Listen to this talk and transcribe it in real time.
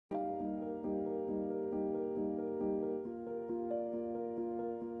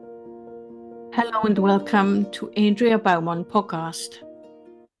Hello and welcome to Andrea Baumann podcast.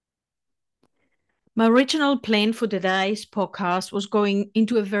 My original plan for today's podcast was going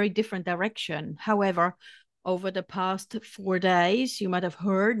into a very different direction. However, over the past 4 days, you might have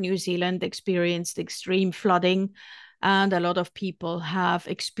heard New Zealand experienced extreme flooding and a lot of people have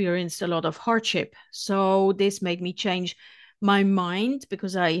experienced a lot of hardship. So this made me change my mind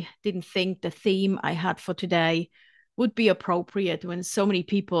because I didn't think the theme I had for today would be appropriate when so many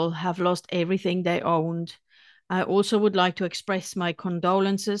people have lost everything they owned. I also would like to express my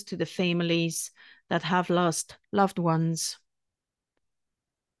condolences to the families that have lost loved ones.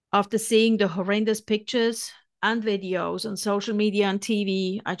 After seeing the horrendous pictures and videos on social media and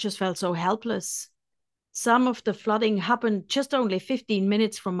TV, I just felt so helpless. Some of the flooding happened just only 15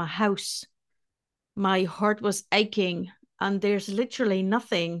 minutes from my house. My heart was aching, and there's literally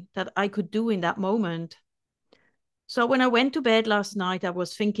nothing that I could do in that moment. So when I went to bed last night, I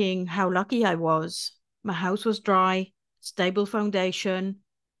was thinking how lucky I was. My house was dry, stable foundation.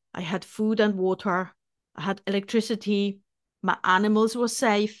 I had food and water. I had electricity. My animals were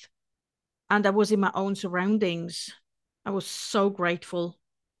safe. And I was in my own surroundings. I was so grateful.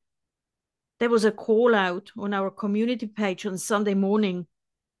 There was a call out on our community page on Sunday morning.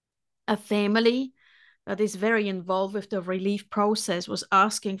 A family that is very involved with the relief process was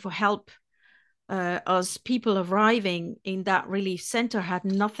asking for help as people arriving in that relief center had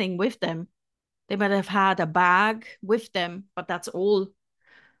nothing with them. They might have had a bag with them, but that's all.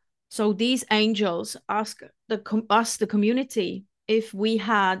 So these angels asked us, the community, if we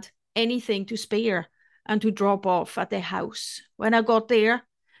had anything to spare and to drop off at their house. When I got there,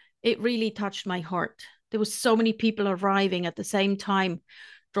 it really touched my heart. There was so many people arriving at the same time,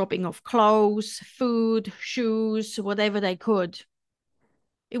 dropping off clothes, food, shoes, whatever they could.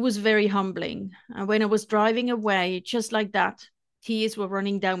 It was very humbling. And when I was driving away, just like that, tears were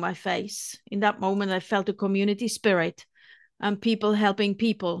running down my face. In that moment, I felt the community spirit and people helping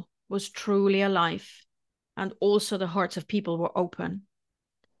people was truly alive. And also the hearts of people were open.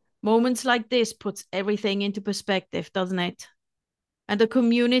 Moments like this puts everything into perspective, doesn't it? And the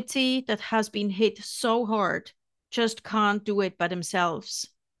community that has been hit so hard just can't do it by themselves.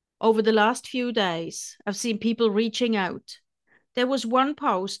 Over the last few days, I've seen people reaching out. There was one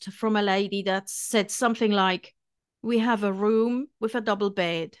post from a lady that said something like, "We have a room with a double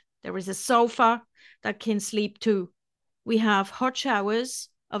bed. There is a sofa that can sleep two. We have hot showers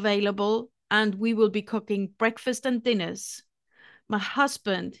available and we will be cooking breakfast and dinners. My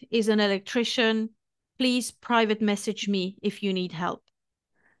husband is an electrician. Please private message me if you need help."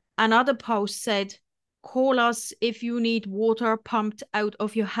 Another post said, "Call us if you need water pumped out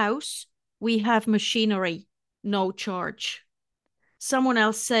of your house. We have machinery, no charge." Someone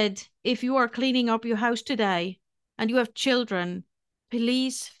else said, "If you are cleaning up your house today and you have children,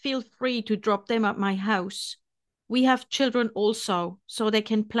 please feel free to drop them at my house. We have children also, so they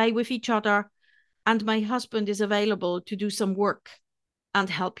can play with each other, and my husband is available to do some work and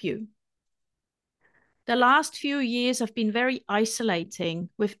help you." The last few years have been very isolating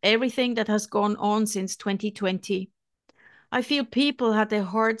with everything that has gone on since 2020. I feel people had their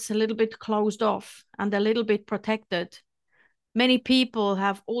hearts a little bit closed off and a little bit protected. Many people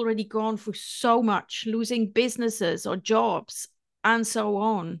have already gone through so much, losing businesses or jobs, and so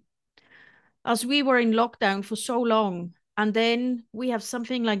on. As we were in lockdown for so long, and then we have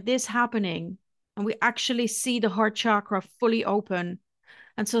something like this happening, and we actually see the heart chakra fully open.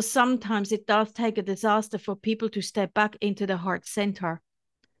 And so sometimes it does take a disaster for people to step back into the heart center,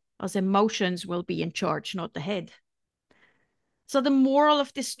 as emotions will be in charge, not the head. So the moral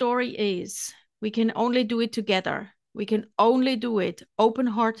of this story is we can only do it together. We can only do it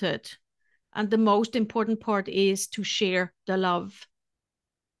open-hearted. And the most important part is to share the love.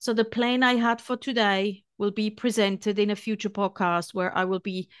 So the plan I had for today will be presented in a future podcast where I will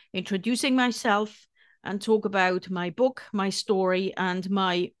be introducing myself and talk about my book, my story, and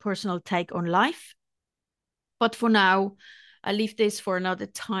my personal take on life. But for now, I leave this for another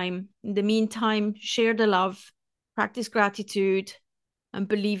time. In the meantime, share the love, practice gratitude, and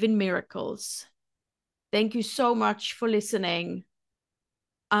believe in miracles. Thank you so much for listening,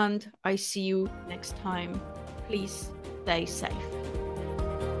 and I see you next time. Please stay safe.